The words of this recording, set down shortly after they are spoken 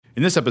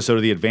In this episode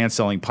of the Advanced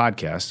Selling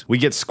Podcast, we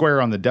get square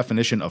on the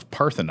definition of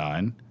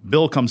Parthenon.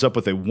 Bill comes up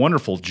with a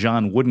wonderful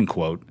John Wooden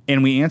quote,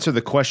 and we answer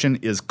the question,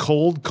 is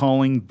cold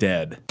calling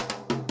dead?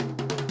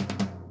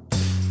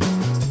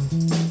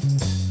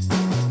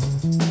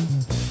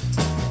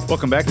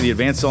 Welcome back to the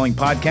Advanced Selling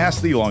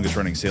Podcast, the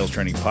longest-running sales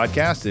training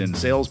podcast in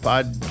sales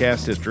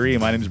podcast history.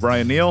 My name is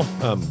Brian Neal.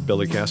 I'm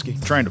Billy Caskey.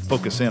 Trying to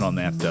focus in on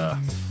that,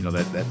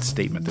 that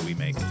statement that we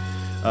make.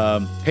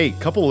 Hey,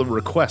 couple of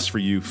requests for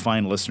you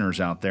fine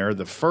listeners out there.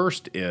 The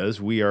first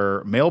is we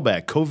are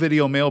mailbag.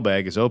 Co-video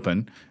mailbag is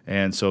open,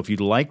 and so if you'd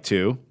like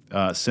to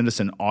send us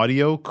an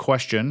audio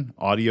question,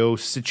 audio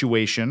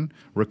situation,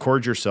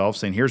 record yourself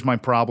saying, "Here's my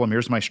problem.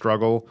 Here's my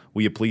struggle.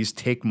 Will you please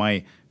take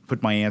my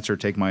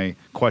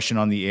question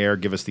on the air,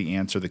 give us the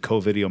answer." The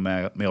co-video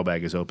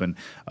mailbag is open.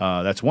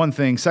 That's one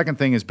thing. Second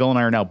thing is Bill and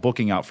I are now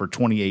booking out for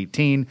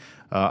 2018.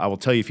 I will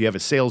tell you, if you have a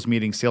sales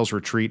meeting, sales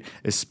retreat,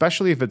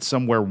 especially if it's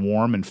somewhere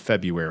warm in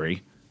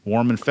February,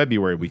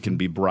 we can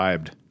be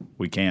bribed.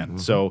 We can. Mm-hmm.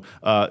 So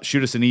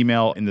shoot us an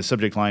email in the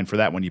subject line for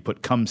that one. You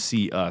put "come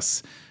see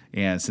us"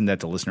 and send that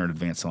to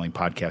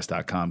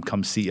listener@advancedsellingpodcast.com.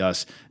 Come see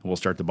us, and we'll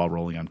start the ball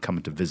rolling on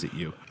coming to visit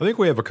you. I think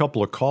we have a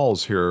couple of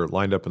calls here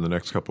lined up in the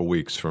next couple of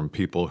weeks from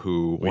people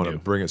who want to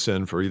bring us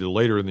in for either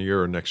later in the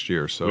year or next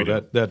year. So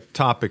that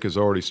topic is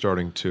already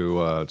starting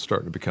to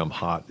become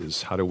hot.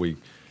 Is how do we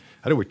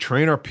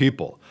train our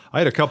people? I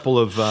had a couple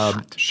of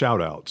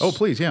shout-outs. Oh,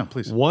 please, yeah,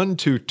 please. One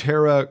to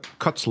Tara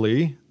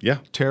Cutzley. Yeah.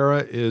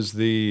 Tara is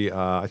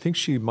I think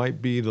she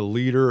might be the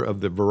leader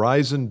of the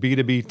Verizon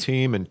B2B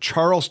team in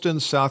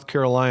Charleston, South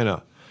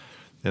Carolina.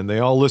 And they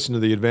all listen to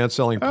the Advanced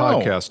Selling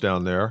Podcast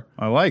down there.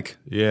 I like.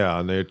 Yeah,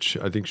 and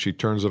I think she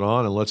turns it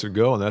on and lets it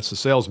go, and that's the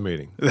sales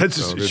meeting. That's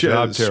so good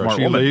job, Tara.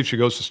 She leaves, she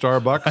goes to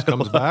Starbucks,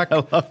 comes back,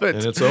 I love it.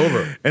 And it's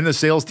over. And the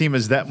sales team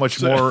is that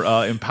much more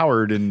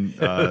empowered and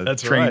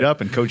trained up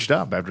and coached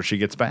up after she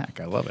gets back.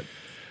 I love it.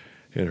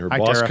 And her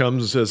boss Tara.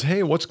 comes and says,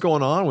 "Hey, what's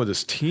going on with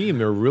this team?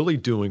 They're really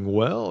doing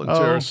well." And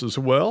Tara says,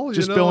 "Well,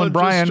 just Bill and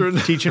Brian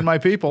teaching my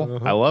people."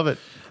 I love it.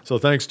 So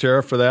thanks,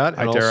 Tara, for that.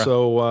 Hi, and Tara.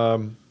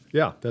 Also,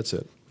 that's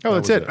it. Oh,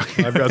 that's it.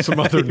 I've got some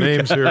other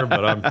names here,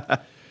 but I'm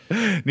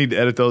need to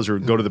edit those or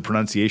go to the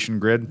pronunciation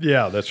grid.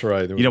 Yeah, that's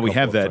right. We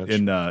have that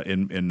in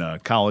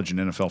college and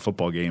NFL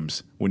football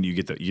games when you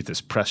get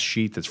this press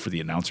sheet that's for the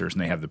announcers,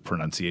 and they have the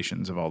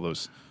pronunciations of all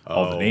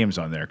the names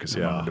on there because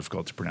some of them are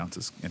difficult to pronounce.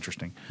 It's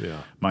interesting. Yeah,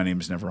 my name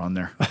is never on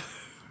there.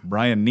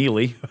 Brian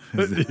Neely.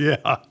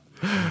 Yeah,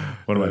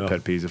 one of my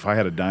pet peeves. If I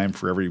had a dime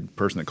for every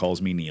person that calls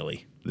me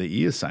Neely, the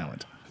E is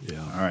silent. Yeah.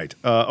 All right.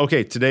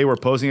 Okay. Today we're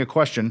posing a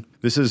question.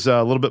 This is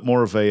a little bit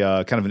more of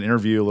a kind of an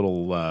interview, a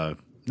little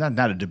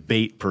not a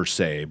debate per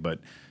se, but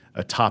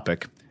a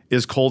topic.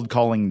 Is cold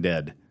calling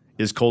dead?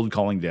 Is cold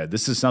calling dead?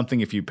 This is something,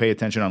 if you pay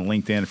attention on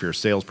LinkedIn, if you're a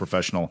sales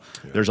professional,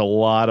 there's a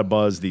lot of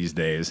buzz these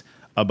days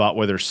about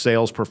whether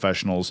sales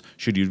professionals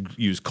should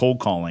use cold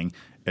calling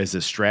as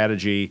a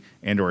strategy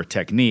and or a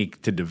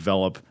technique to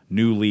develop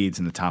new leads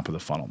in the top of the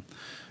funnel.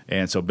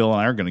 And so Bill and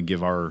I are going to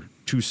give our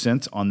 2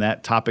 cents on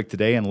that topic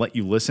today and let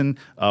you listen.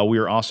 We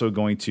are also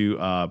going to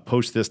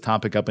post this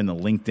topic up in the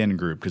LinkedIn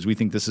group because we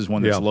think this is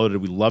one that's loaded.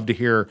 We love to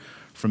hear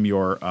from you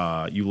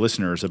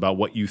listeners about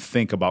what you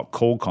think about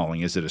cold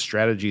calling. Is it a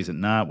strategy? Is it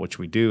not? What should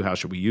we do? How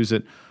should we use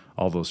it?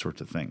 All those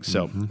sorts of things.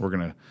 So we're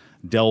going to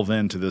delve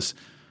into this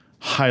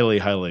highly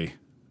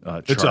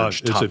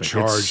charged topic.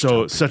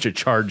 It's such a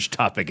charged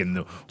topic in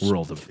the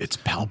world of it's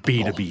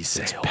palpable. B2B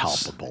sales. It's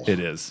palpable. It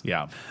is,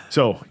 yeah.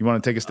 So you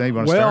want to take a step?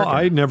 Well,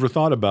 I never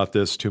thought about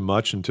this too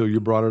much until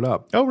you brought it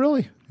up. Oh,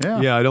 really? Yeah.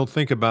 Yeah, I don't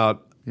think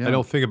about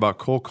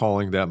cold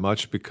calling that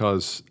much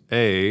because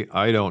A,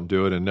 I don't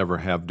do it and never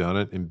have done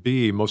it, and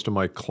B, most of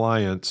my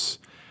clients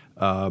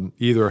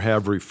either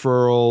have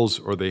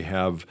referrals or they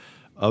have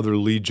other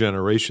lead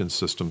generation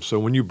systems. So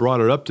when you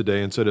brought it up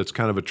today and said it's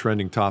kind of a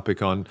trending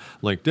topic on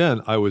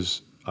LinkedIn, I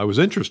was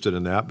interested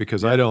in that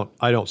because I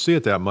don't see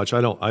it that much.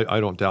 I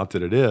don't doubt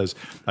that it is.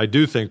 I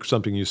do think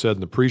something you said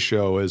in the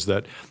pre-show is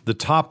that the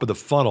top of the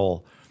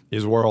funnel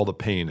is where all the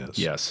pain is.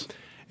 Yes.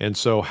 And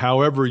so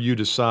however you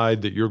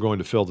decide that you're going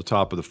to fill the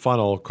top of the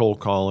funnel, cold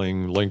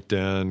calling,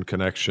 LinkedIn,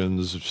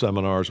 connections,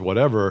 seminars,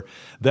 whatever,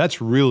 that's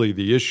really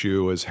the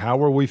issue is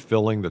how are we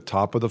filling the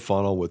top of the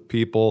funnel with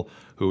people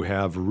who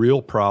have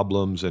real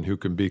problems and who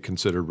can be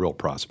considered real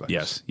prospects.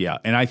 Yes, yeah.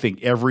 And I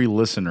think every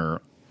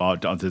listener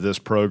to this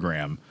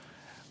program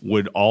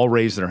would all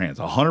raise their hands.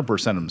 100%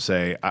 of them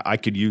say, I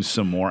could use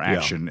some more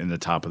action in the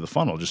top of the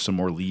funnel, just some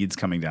more leads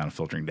coming down and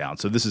filtering down.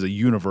 So this is a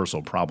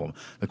universal problem.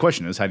 The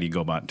question is, how do you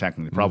go about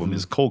tackling the problem?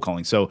 Is cold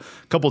calling. So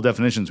a couple of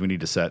definitions we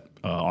need to set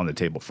on the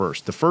table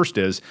first. The first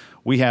is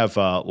we have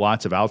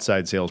lots of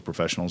outside sales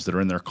professionals that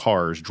are in their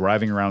cars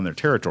driving around their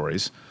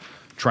territories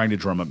trying to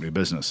drum up new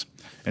business.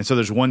 And so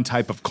there's one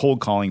type of cold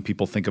calling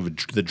people think of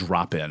the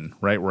drop-in,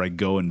 right, where I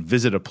go and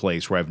visit a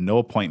place where I have no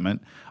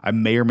appointment. I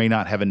may or may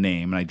not have a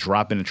name, and I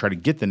drop in and try to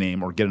get the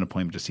name or get an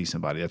appointment to see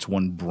somebody. That's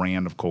one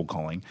brand of cold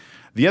calling.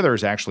 The other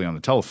is actually on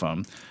the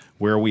telephone,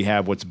 where we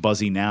have what's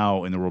buzzy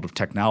now in the world of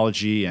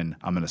technology, and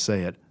I'm going to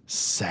say it,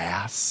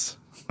 SaaS.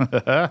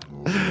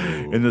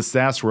 In the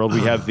SaaS world,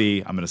 we have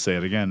the, I'm going to say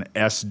it again,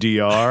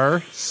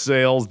 SDR,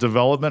 sales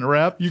development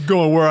rep. You're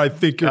going where I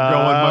think you're going,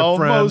 my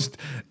friend. Almost.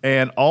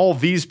 And all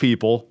these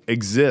people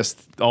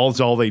exist. All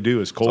they do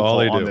is cold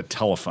call on the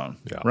telephone,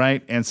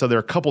 right? And so there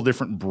are a couple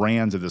different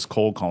brands of this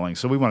cold calling.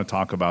 So we want to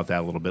talk about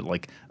that a little bit.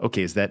 Like,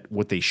 okay, is that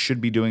what they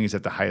should be doing? Is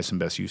that the highest and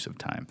best use of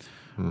time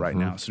right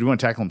now? So do you want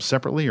to tackle them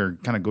separately or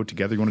kind of go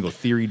together? You want to go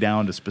theory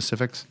down to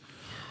specifics?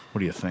 What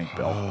do you think,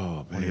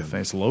 Bill? What do you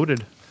think? It's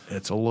loaded.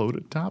 It's a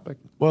loaded topic.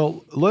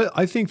 Well,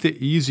 I think the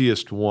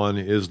easiest one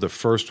is the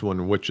first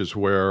one, which is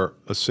where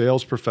a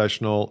sales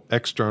professional,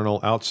 external,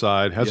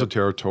 outside, has a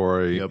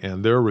territory,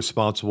 and they're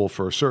responsible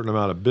for a certain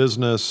amount of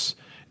business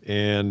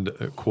and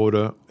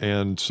quota.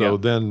 And so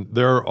then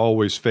they're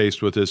always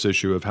faced with this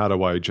issue of how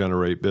do I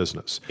generate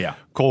business?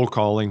 Cold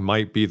calling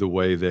might be the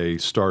way they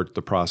start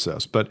the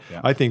process. But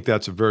I think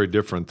that's very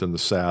different than the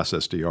SaaS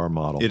SDR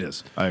model. It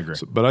is. I agree.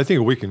 But I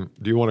think we can,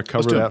 do you want to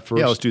cover that first?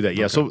 Yeah, let's do that.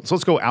 Yeah. Okay. So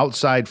let's go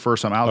outside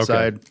first. I'm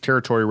outside,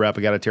 territory rep.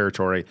 I got a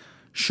territory.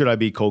 Should I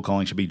be cold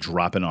calling? Should be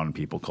dropping on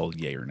people called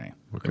yay or nay?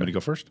 Okay. You want to go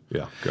first?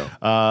 Yeah, go.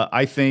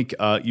 I think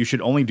you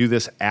should only do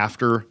this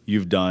after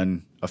you've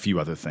done a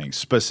few other things.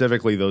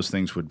 Specifically, those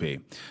things would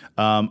be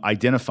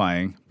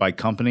identifying by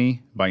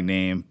company, by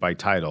name, by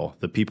title,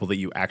 the people that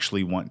you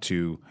actually want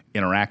to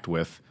interact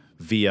with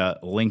via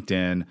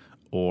LinkedIn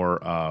or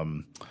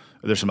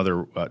there's some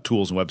other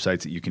tools and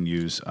websites that you can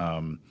use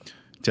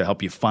to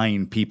help you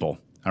find people.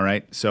 All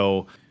right.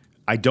 So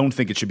I don't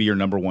think it should be your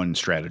number one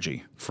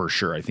strategy for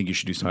sure. I think you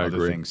should do some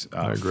other things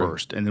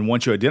first. And then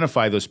once you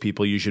identify those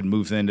people, you should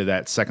move into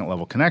that second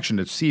level connection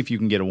to see if you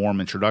can get a warm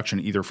introduction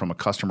either from a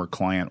customer,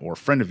 client, or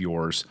friend of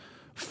yours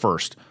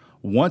first.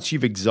 Once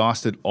you've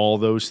exhausted all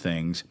those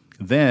things,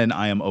 then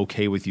I am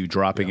okay with you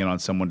dropping in on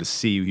someone to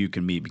see who you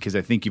can meet because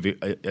I think you've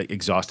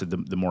exhausted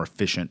the more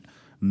efficient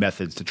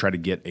methods to try to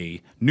get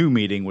a new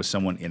meeting with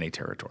someone in a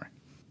territory.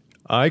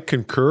 I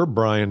concur,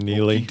 Brian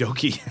Neely.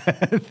 Okie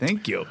dokie.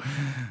 Thank you.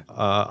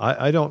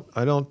 I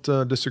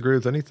don't disagree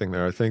with anything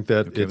there. I think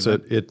that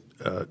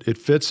it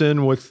fits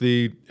in with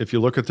the. If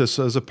you look at this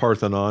as a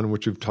Parthenon,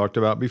 which we've talked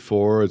about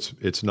before,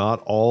 it's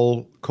not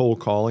all cold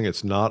calling.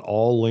 It's not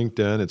all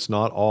LinkedIn. It's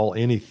not all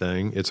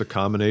anything. It's a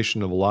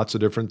combination of lots of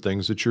different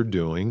things that you're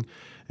doing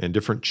and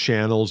different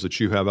channels that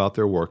you have out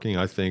there working.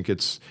 I think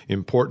it's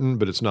important,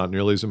 but it's not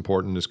nearly as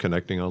important as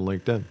connecting on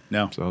LinkedIn.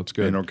 No. So it's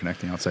good. Or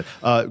connecting outside.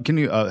 Can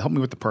you help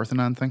me with the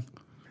Parthenon thing?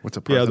 What's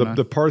a Parthenon? Yeah,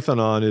 the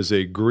Parthenon is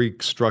a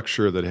Greek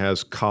structure that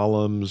has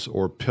columns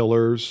or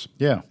pillars.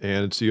 Yeah.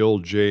 And it's the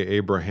old J.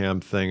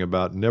 Abraham thing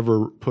about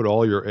never put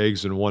all your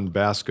eggs in one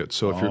basket.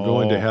 So if you're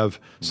going to have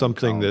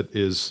something that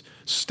is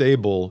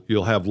stable,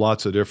 you'll have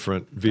lots of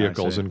different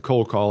vehicles. In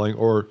cold calling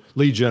or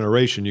lead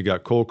generation, you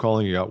got cold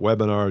calling, you got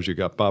webinars, you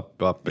got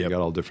you got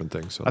all different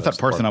things. So I thought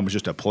Parthenon was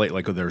just a plate,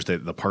 like there's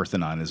the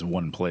Parthenon is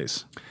one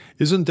place.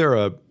 Isn't there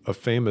a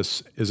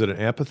famous, is it an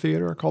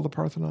amphitheater called the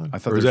Parthenon? I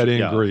thought or is that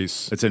in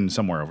Greece? It's in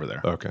somewhere over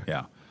there. Okay.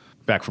 Yeah.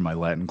 Back from my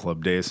Latin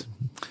club days.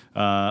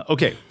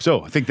 Okay,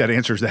 so I think that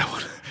answers that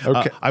one.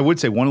 Okay. I would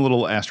say one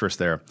little asterisk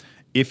there.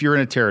 If you're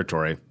in a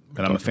territory,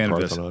 and I'm a fan of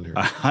this,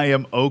 I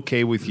am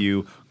okay with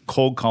you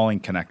cold calling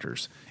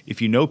connectors.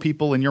 If you know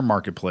people in your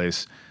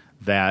marketplace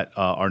that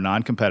are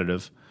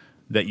non-competitive,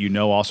 that you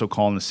know also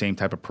calling the same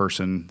type of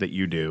person that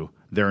you do,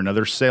 they're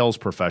another sales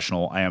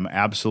professional, I am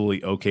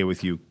absolutely okay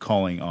with you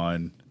calling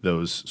on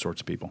those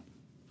sorts of people.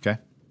 Okay?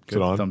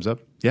 Good. On? Thumbs up?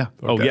 Yeah.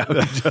 Okay. Oh, yeah.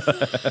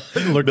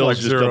 Looked Bill's like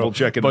just zero. double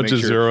checking. Bunch of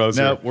zeros.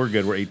 No, we're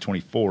good. We're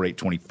 824,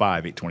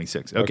 825,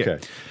 826. Okay.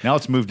 Now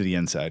let's move to the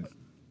inside.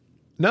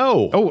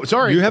 No. Oh,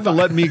 sorry. You haven't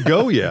let me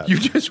go yet. You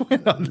just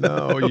went on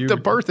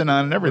the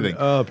Parthenon and everything.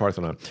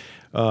 Parthenon.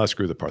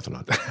 Screw the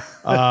Parthenon.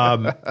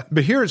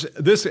 But here's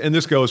this, and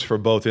this goes for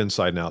both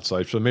inside and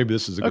outside. So maybe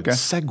this is a good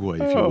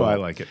segue, if you will. I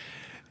like it.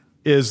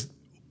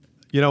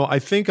 I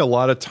think a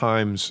lot of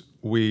times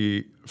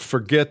we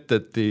forget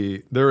that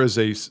there is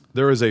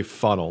a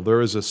funnel.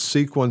 There is a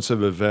sequence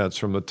of events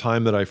from the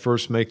time that I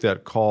first make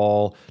that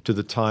call to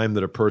the time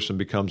that a person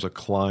becomes a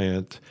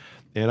client.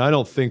 And I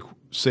don't think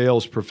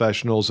sales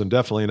professionals, and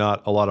definitely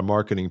not a lot of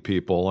marketing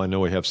people, I know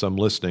we have some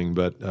listening,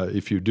 but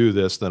if you do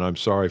this, then I'm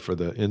sorry for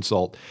the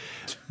insult,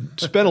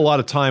 spend a lot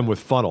of time with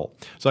funnel.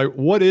 So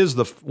what is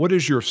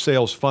your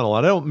sales funnel?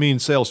 And I don't mean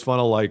sales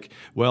funnel like,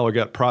 well, I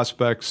got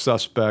prospects,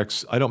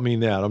 suspects. I don't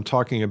mean that. I'm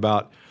talking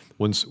about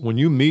when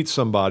you meet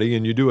somebody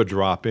and you do a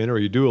drop-in or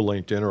you do a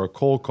LinkedIn or a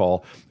cold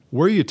call,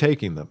 where are you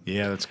taking them?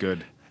 Yeah, that's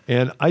good.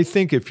 And I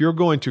think if you're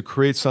going to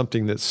create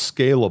something that's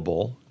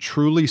scalable,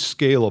 truly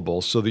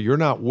scalable, so that you're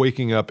not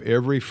waking up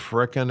every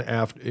frickin'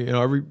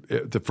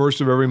 the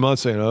first of every month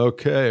saying,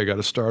 okay, I got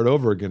to start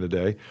over again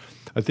today.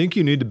 I think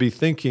you need to be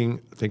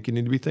thinking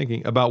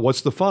about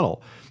what's the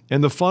funnel.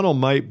 And the funnel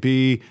might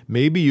be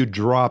maybe you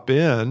drop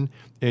in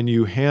and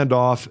you hand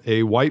off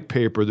a white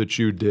paper that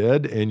you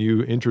did and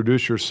you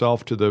introduce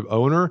yourself to the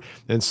owner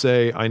and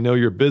say, I know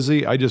you're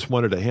busy. I just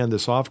wanted to hand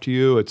this off to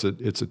you. It's a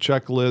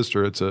checklist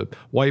or it's a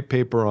white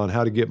paper on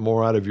how to get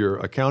more out of your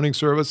accounting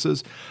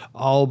services.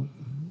 I'll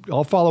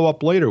I'll follow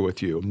up later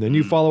with you. And then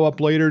you follow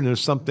up later and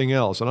there's something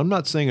else. And I'm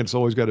not saying it's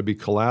always got to be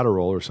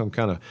collateral or some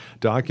kind of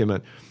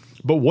document,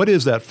 but what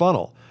is that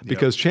funnel?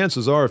 Because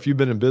chances are, if you've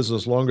been in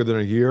business longer than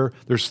a year,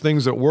 there's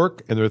things that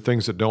work and there are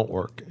things that don't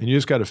work. And you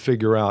just got to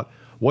figure out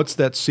what's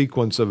that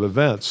sequence of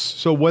events.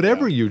 So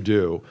whatever you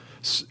do,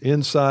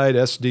 inside,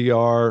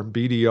 SDR,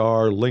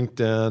 BDR,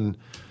 LinkedIn,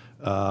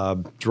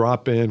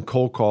 drop-in,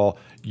 cold call,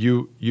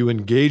 you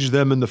engage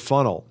them in the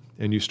funnel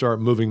and you start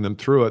moving them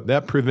through it.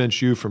 That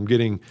prevents you from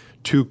getting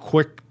too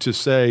quick to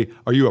say,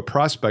 are you a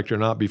prospect or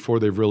not, before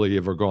they've really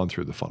ever gone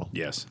through the funnel.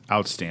 Yes,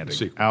 outstanding,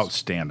 Sequence.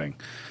 outstanding.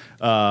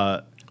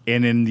 And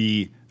in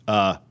the,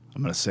 I'm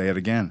going to say it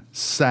again,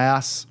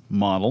 SaaS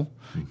model,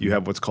 you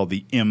have what's called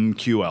the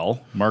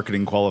MQL,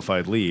 Marketing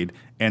Qualified Lead.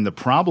 And the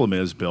problem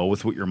is, Bill,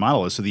 with what your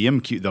model is, so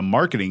the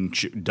marketing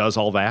does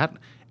all that.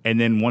 And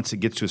then once it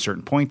gets to a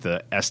certain point,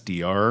 the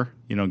SDR,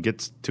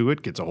 gets to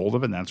it, gets a hold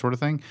of it, and that sort of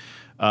thing.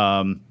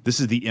 This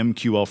is the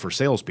MQL for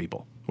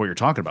salespeople, what you're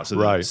talking about. So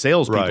the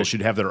salespeople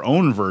should have their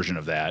own version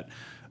of that.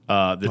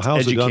 That's how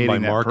is it educating done by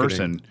that marketing?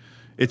 person.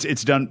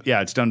 It's done.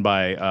 Yeah, it's done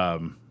by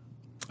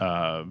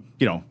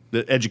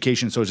the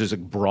education. So it's just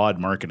like broad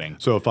marketing.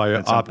 So if I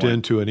opt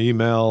into an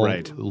email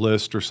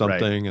list or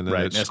something, and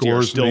then it SDR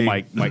scores still me,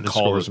 might it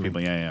call those scores me.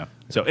 people. Yeah.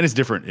 So and it's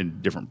different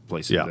in different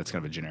places. Yeah. That's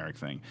kind of a generic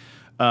thing.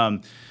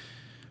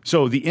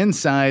 So the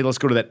inside, let's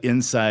go to that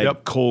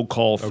inside cold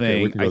call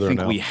thing. we can go I there think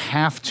now. we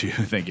have to,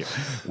 thank you.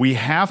 We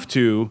have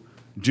to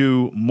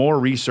do more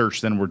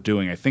research than we're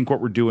doing. I think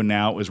what we're doing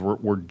now is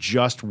we're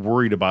just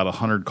worried about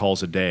 100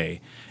 calls a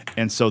day.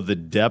 And so the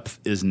depth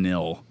is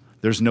nil.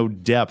 There's no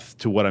depth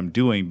to what I'm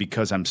doing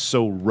because I'm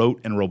so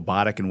rote and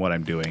robotic in what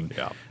I'm doing.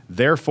 Yeah.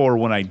 Therefore,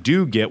 when I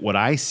do get what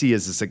I see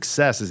as a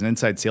success as an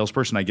inside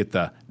salesperson, I get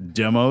the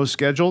demo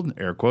scheduled,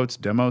 air quotes,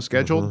 demo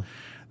scheduled.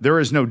 There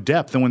is no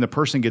depth. And when the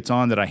person gets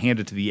on that I hand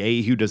it to the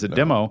AE who does a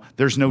demo,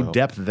 there's no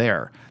depth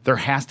there. There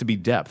has to be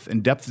depth.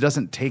 And depth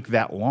doesn't take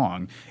that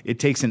long. It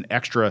takes an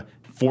extra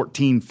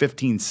 14,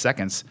 15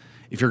 seconds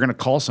if you're going to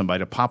call somebody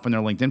to pop on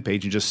their LinkedIn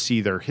page and just see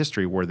their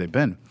history, where they've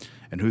been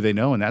and who they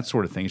know and that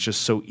sort of thing. It's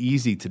just so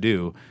easy to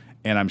do.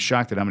 And I'm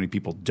shocked at how many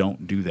people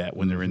don't do that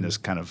when they're in this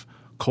kind of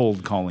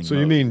cold calling So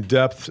mode. you mean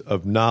depth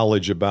of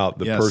knowledge about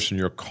the person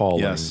you're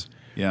calling?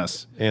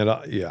 Yes. And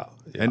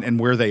And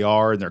where they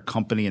are and their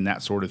company and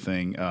that sort of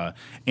thing.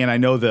 And I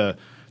know the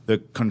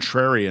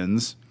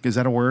contrarians, is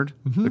that a word?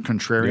 The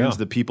contrarians,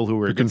 the people who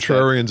are the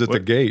contrarians at the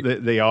gate.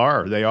 They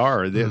are.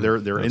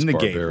 They're in the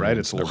gate, right?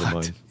 It's Never locked.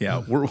 mind.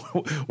 Yeah,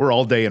 we're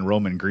all day in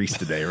Roman Greece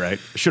today, right?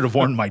 I should have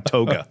worn my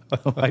toga.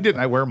 I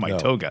didn't. I wear my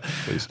toga.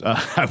 Please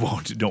don't. I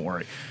won't. Don't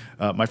worry.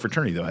 My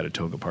fraternity, though, had a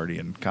toga party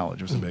in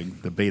college. It was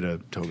the beta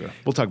toga.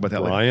 We'll talk about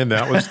that later. Ryan,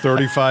 that was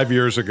 35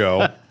 years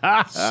ago.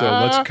 So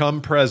let's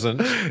come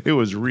present. It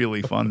was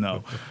really fun,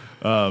 though.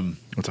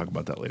 We'll talk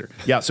about that later.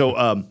 Yeah,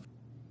 so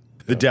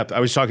the depth. I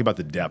was talking about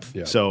the depth.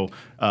 Yeah. So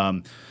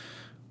when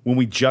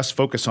we just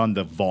focus on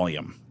the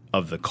volume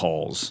of the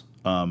calls,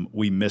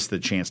 we miss the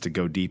chance to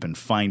go deep and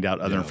find out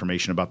other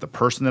information about the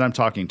person that I'm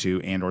talking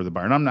to and or the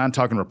buyer. And I'm not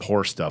talking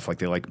rapport stuff like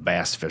they like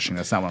bass fishing.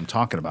 That's not what I'm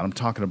talking about. I'm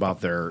talking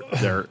about their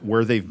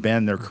where they've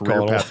been, their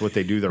career path, what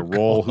they do, their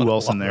role, who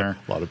else in there.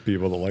 A lot of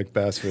people that like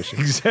bass fishing.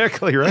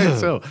 Exactly right.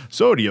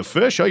 So do you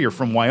fish? Oh, you're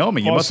from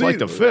Wyoming. You must like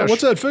to fish.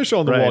 What's that fish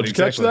on the wall? Did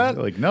you catch that?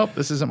 Like, nope,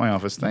 this isn't my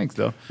office. Thanks,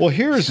 though. Well,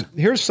 here's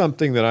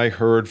something that I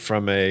heard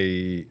from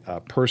a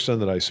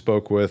person that I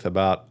spoke with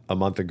about a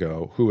month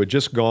ago who had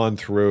just gone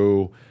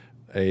through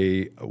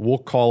we'll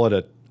call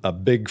it a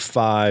Big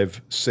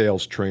 5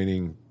 sales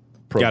training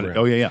program. Got it.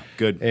 Oh, yeah.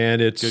 Good.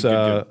 And it's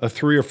Good. a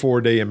 3 or 4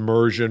 day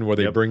immersion where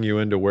they bring you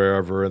into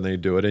wherever and they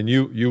do it. And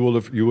you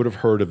would have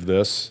heard of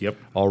this. Yep.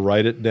 I'll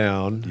write it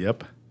down.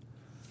 Yep.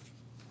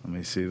 Let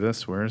me see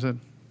this. Where is it?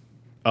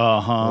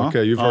 Uh-huh.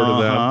 Okay, you've heard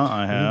of that.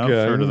 I have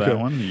heard of that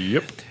one.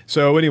 Yep.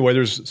 So anyway,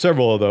 there's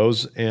several of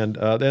those, and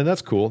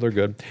that's cool. They're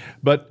good.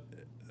 But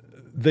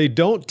they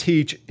don't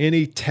teach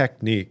any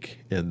technique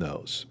in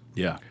those.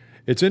 Yeah.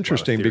 It's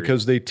interesting theory.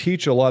 because they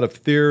teach a lot of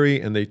theory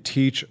and they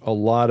teach a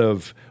lot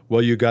of,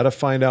 well, you got to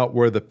find out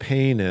where the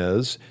pain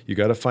is. You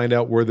got to find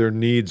out where their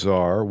needs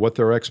are, what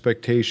their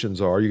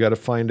expectations are. You got to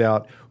find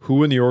out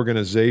who in the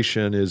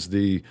organization is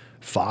the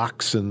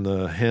fox and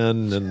the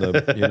hen and the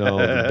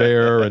the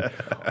bear, and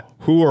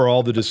who are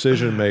all the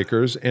decision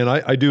makers. And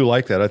I do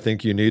like that. I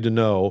think you need to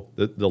know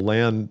the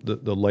land,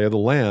 the lay of the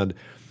land.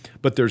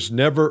 But there's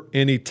never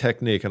any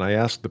technique. And I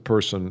asked the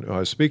person I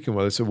was speaking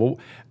with, I said, well,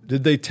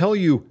 did they tell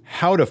you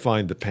how to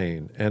find the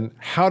pain and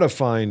how to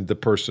find the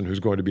person who's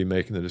going to be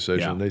making the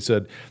decision? Yeah. And they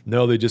said,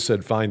 no, they just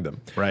said find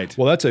them. Right.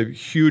 Well, that's a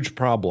huge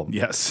problem.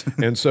 Yes.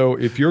 And so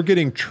if you're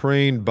getting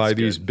trained by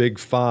these Big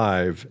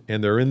 5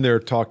 and they're in there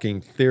talking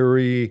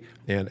theory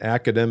and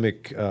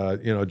academic,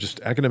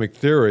 just academic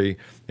theory,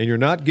 and you're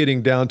not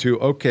getting down to,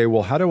 okay,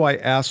 well, how do I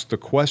ask the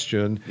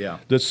question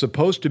that's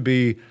supposed to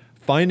be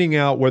finding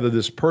out whether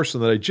this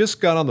person that I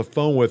just got on the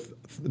phone with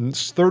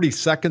 30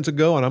 seconds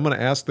ago, and I'm going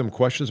to ask them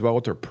questions about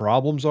what their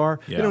problems are.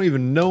 Yeah. They don't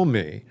even know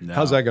me. No.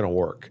 How's that going to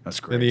work?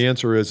 That's great. And the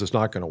answer is it's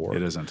not going to work.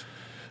 It isn't.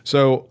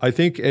 So I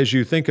think as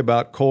you think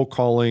about cold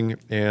calling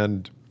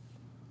and,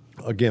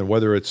 again,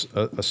 whether it's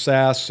a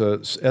SaaS, a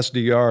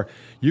SDR,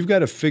 you've got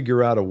to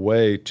figure out a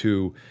way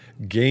to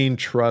gain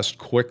trust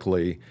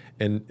quickly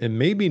and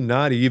maybe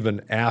not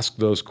even ask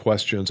those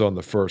questions on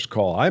the first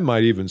call. I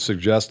might even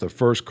suggest the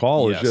first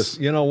call is just,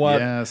 you know what,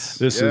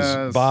 this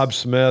is Bob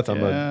Smith.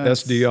 I'm an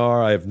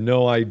SDR. I have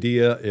no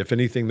idea if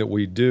anything that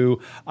we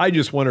do. I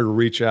just wanted to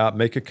reach out,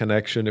 make a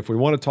connection. If we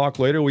want to talk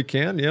later, we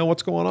can. You know,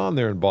 what's going on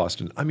there in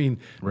Boston? I mean,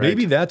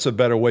 maybe that's a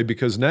better way,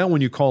 because now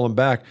when you call them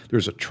back,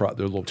 there's a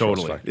little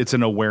trust factor. It's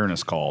an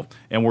awareness call,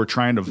 and we're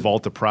trying to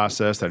vault the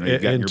process. I know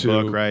you've got in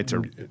your book, right,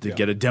 to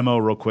get a demo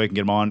real quick and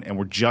get them on, and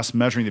we're just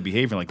measuring the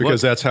behavior. Like,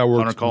 because that's how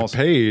we're calls,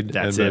 paid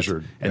that's and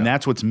measured. And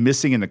that's what's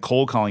missing in the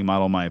cold calling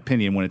model, in my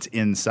opinion, when it's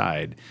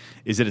inside,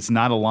 is that it's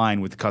not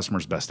aligned with the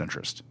customer's best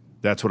interest.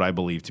 That's what I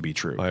believe to be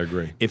true. I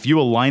agree. If you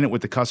align it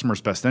with the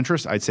customer's best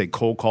interest, I'd say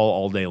cold call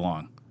all day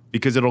long,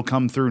 because it'll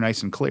come through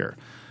nice and clear.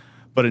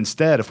 But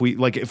instead, if we're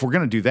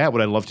going to do that,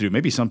 what I'd love to do,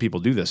 maybe some people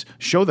do this,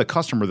 show the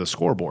customer the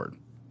scoreboard.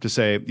 To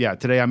say, yeah,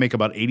 today I make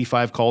about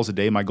 85 calls a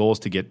day. My goal is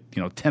to get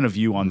 10 of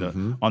you on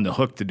the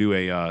hook to do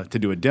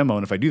a demo.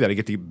 And if I do that, I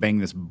get to bang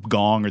this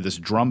gong or this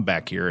drum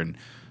back here and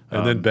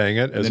then bang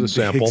it as a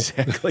sample.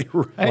 Exactly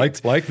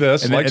right. like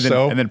this,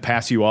 and then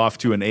pass you off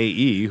to an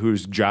AE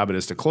whose job it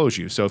is to close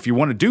you. So if you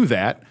want to do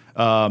that,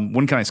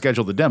 when can I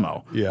schedule the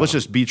demo? Yeah. Let's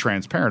just be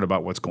transparent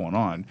about what's going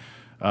on.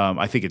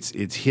 I think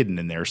it's hidden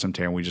in there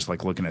sometimes. We just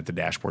like looking at the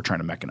dashboard trying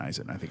to mechanize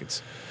it. And I think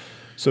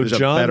there's a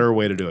better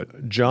way to do it.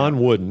 John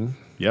Wooden.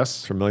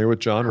 Yes. Familiar with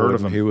John Heard Wooden.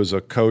 of him. He was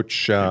a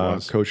coach,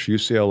 coached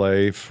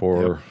UCLA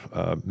for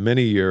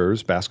many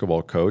years,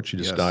 basketball coach. He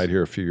just died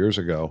here a few years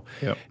ago.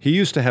 Yep. He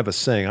used to have a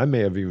saying. I may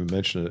have even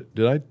mentioned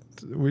it.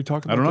 Were we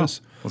talking about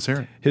this? I don't know. Let's hear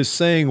it. His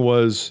saying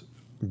was,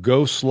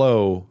 go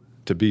slow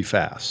to be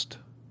fast.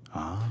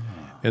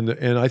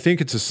 And I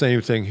think it's the same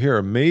thing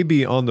here.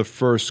 Maybe on the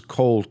first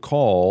cold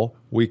call,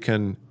 we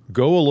can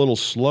go a little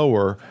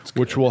slower,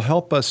 which will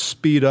help us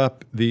speed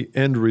up the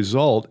end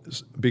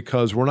result,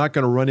 because we're not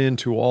going to run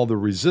into all the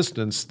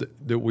resistance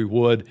that we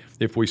would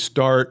if we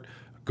start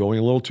going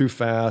a little too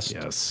fast.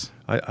 Yes.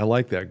 I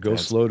like that. Go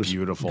slow to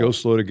get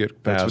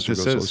fast, or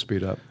go slow to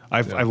speed up.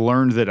 I've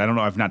learned that, I don't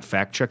know, I've not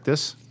fact checked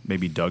this.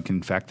 Maybe Doug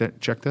can fact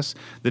check this.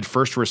 That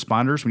first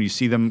responders, when you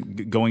see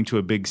them going to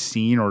a big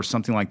scene or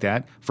something like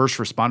that, first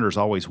responders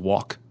always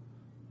walk.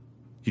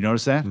 You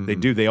notice that? Mm-hmm. They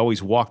do. They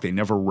always walk. They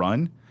never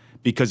run.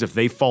 Because if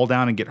they fall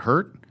down and get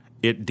hurt,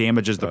 it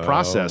damages the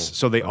process.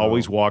 So they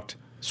always walked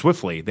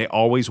swiftly. They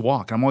always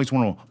walk. I'm always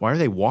wondering, why are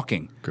they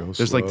walking?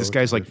 There's like this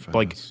guy's like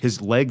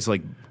his legs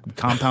like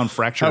compound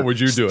fracture. How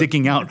would you do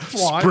sticking out,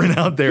 sprint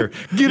out there.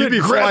 You'd be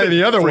flying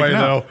the other way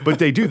though. But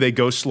they do. They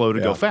go slow to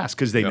go fast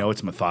because they know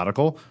it's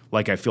methodical.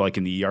 Like I feel like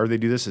in the ER they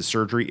do this as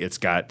surgery. It's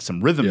got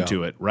some rhythm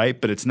to it,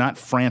 right? But it's not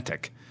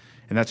frantic.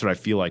 And that's what I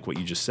feel like what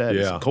you just said.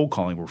 Is cold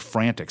calling, we're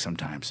frantic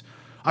sometimes.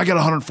 I got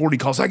 140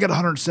 calls. I got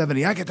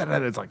 170. I get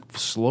that. It's like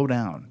slow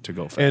down to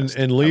go fast.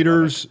 And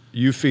leaders,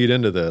 you feed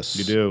into this.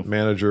 You do.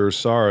 Managers,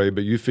 sorry,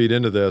 but you feed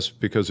into this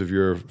because of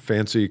your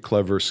fancy,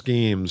 clever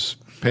schemes,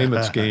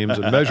 payment schemes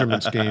and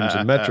measurement schemes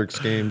and metric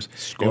schemes.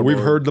 And we've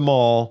heard them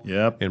all.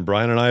 Yep. And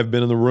Brian and I have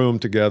been in the room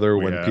together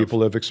when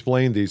people have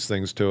explained these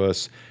things to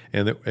us.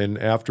 And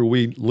after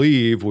we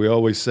leave, we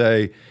always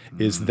say,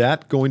 is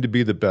that going to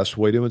be the best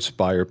way to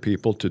inspire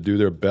people to do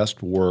their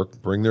best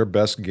work, bring their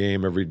best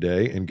game every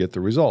day, and get the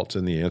results?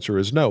 And the answer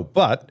is no.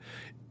 But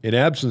in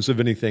absence of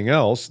anything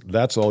else,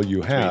 that's all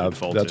you have.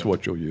 That's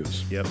what you'll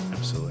use. Yep,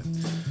 absolutely.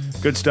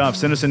 Good stuff.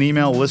 Send us an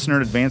email,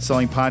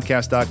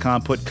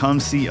 listener@advancedsellingpodcast.com. Put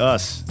 "come see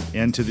us"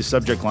 into the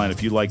subject line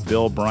if you'd like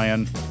Bill,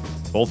 Brian,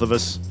 both of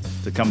us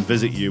to come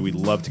visit you. We'd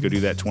love to go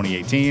do that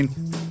 2018.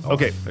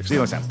 Okay, see you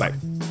next time. Bye.